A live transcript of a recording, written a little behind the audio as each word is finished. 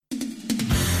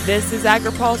This is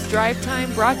AgriPulse Drive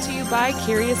Time, brought to you by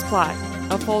Curious Plot,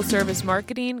 a full-service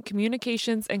marketing,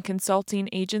 communications, and consulting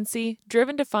agency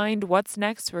driven to find what's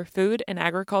next for food and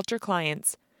agriculture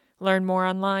clients. Learn more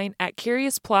online at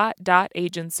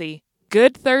curiousplot.agency.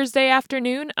 Good Thursday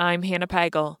afternoon, I'm Hannah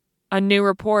Pagel. A new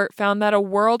report found that a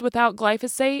world without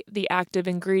glyphosate, the active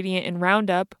ingredient in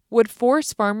Roundup, would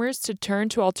force farmers to turn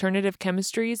to alternative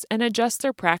chemistries and adjust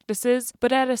their practices,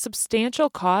 but at a substantial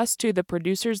cost to the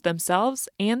producers themselves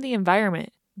and the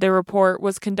environment. The report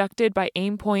was conducted by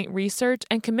Aimpoint Research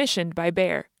and commissioned by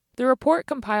Bayer. The report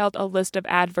compiled a list of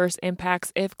adverse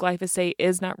impacts if glyphosate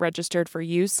is not registered for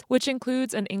use, which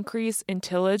includes an increase in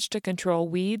tillage to control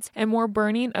weeds and more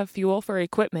burning of fuel for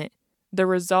equipment. The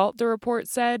result, the report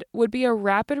said, would be a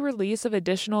rapid release of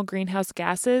additional greenhouse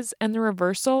gases and the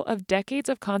reversal of decades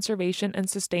of conservation and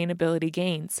sustainability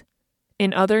gains.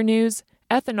 In other news,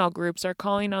 ethanol groups are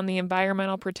calling on the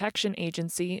Environmental Protection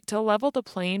Agency to level the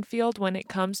playing field when it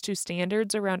comes to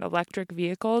standards around electric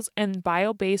vehicles and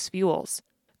bio-based fuels.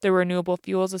 The Renewable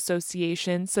Fuels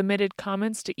Association submitted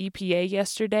comments to EPA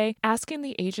yesterday asking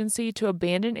the agency to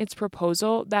abandon its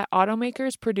proposal that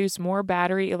automakers produce more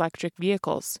battery electric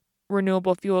vehicles.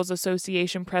 Renewable Fuels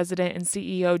Association President and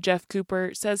CEO Geoff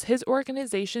Cooper says his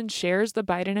organization shares the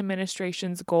Biden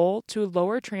administration's goal to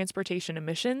lower transportation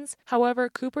emissions. However,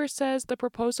 Cooper says the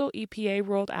proposal EPA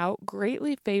rolled out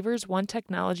greatly favors one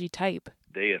technology type.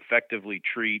 They effectively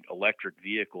treat electric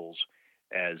vehicles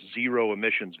as zero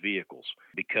emissions vehicles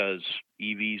because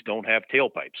EVs don't have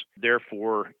tailpipes.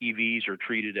 Therefore, EVs are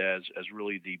treated as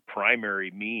really the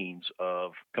primary means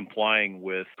of complying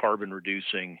with carbon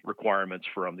reducing requirements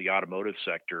from the automotive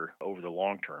sector over the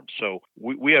long term. So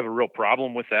we have a real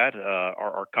problem with that.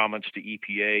 Our comments to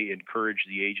EPA encourage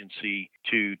the agency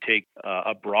to take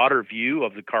a broader view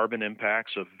of the carbon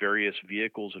impacts of various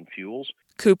vehicles and fuels.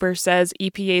 Cooper says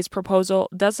EPA's proposal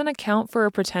doesn't account for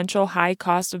a potential high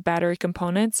cost of battery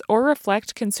components or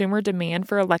reflect consumer demand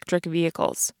for electric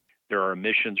vehicles. There are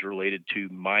emissions related to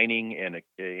mining and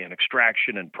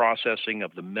extraction and processing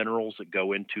of the minerals that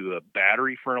go into a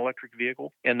battery for an electric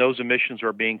vehicle, and those emissions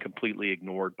are being completely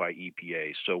ignored by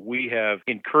EPA. So we have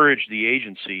encouraged the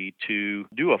agency to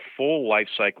do a full life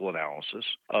cycle analysis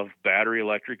of battery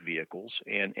electric vehicles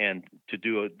and to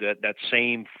do that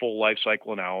same full life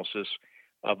cycle analysis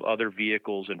of other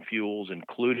vehicles and fuels,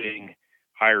 including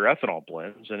higher ethanol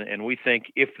blends. And we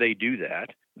think if they do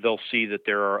that, they'll see that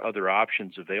there are other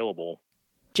options available.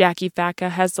 Jackie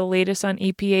Facca has the latest on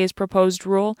EPA's proposed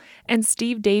rule, and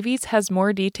Steve Davies has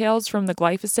more details from the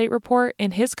glyphosate report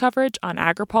in his coverage on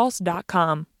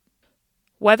agripulse.com.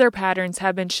 Weather patterns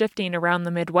have been shifting around the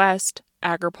Midwest.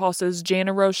 AgriPulse's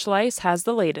Jana Rose-Schleiss has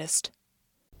the latest.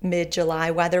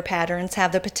 Mid-July weather patterns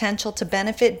have the potential to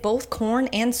benefit both corn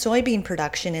and soybean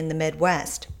production in the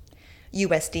Midwest.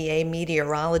 USDA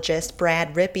meteorologist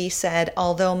Brad Rippey said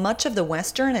although much of the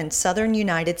western and southern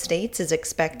United States is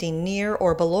expecting near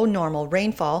or below normal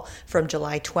rainfall from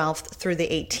July 12th through the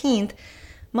 18th,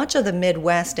 much of the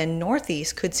Midwest and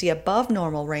Northeast could see above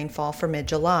normal rainfall for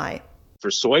mid-July. For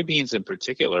soybeans in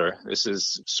particular, this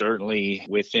is certainly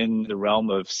within the realm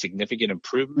of significant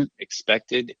improvement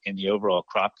expected in the overall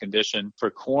crop condition. For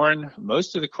corn,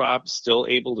 most of the crop still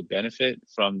able to benefit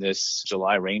from this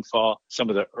July rainfall.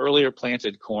 Some of the earlier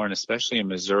planted corn, especially in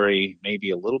Missouri, may be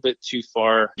a little bit too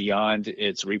far beyond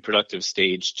its reproductive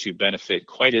stage to benefit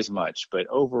quite as much. But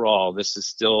overall, this is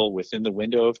still within the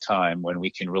window of time when we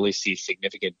can really see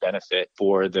significant benefit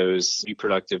for those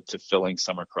reproductive to filling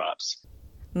summer crops.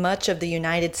 Much of the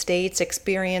United States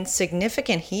experienced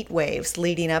significant heat waves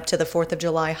leading up to the 4th of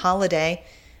July holiday.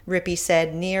 Rippey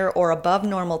said near or above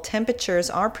normal temperatures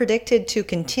are predicted to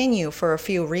continue for a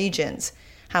few regions.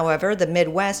 However, the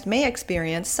Midwest may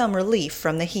experience some relief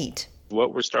from the heat.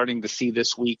 What we're starting to see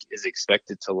this week is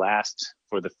expected to last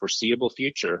for the foreseeable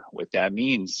future. What that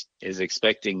means is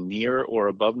expecting near or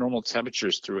above normal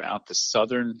temperatures throughout the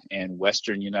southern and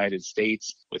western United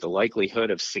States, with a likelihood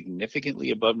of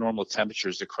significantly above normal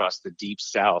temperatures across the deep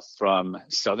south from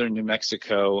southern New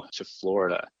Mexico to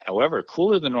Florida. However,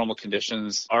 cooler than normal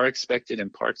conditions are expected in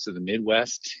parts of the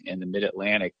Midwest and the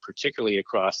Mid-Atlantic, particularly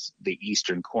across the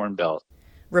eastern Corn Belt.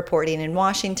 Reporting in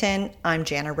Washington, I'm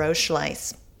Jana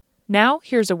Rose-Schleiss. Now,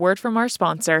 here's a word from our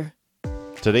sponsor.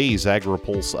 Today's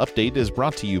AgriPulse update is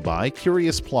brought to you by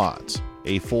Curious Plot,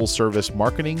 a full-service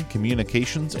marketing,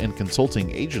 communications, and consulting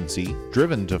agency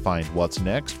driven to find what's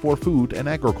next for food and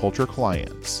agriculture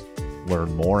clients.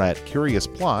 Learn more at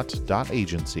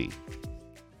curiousplot.agency.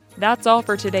 That's all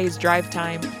for today's Drive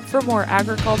Time. For more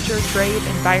agriculture, trade,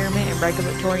 environment, and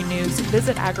regulatory news,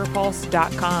 visit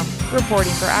agripulse.com.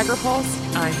 Reporting for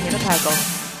AgriPulse, I'm Hannah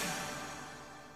Pagel.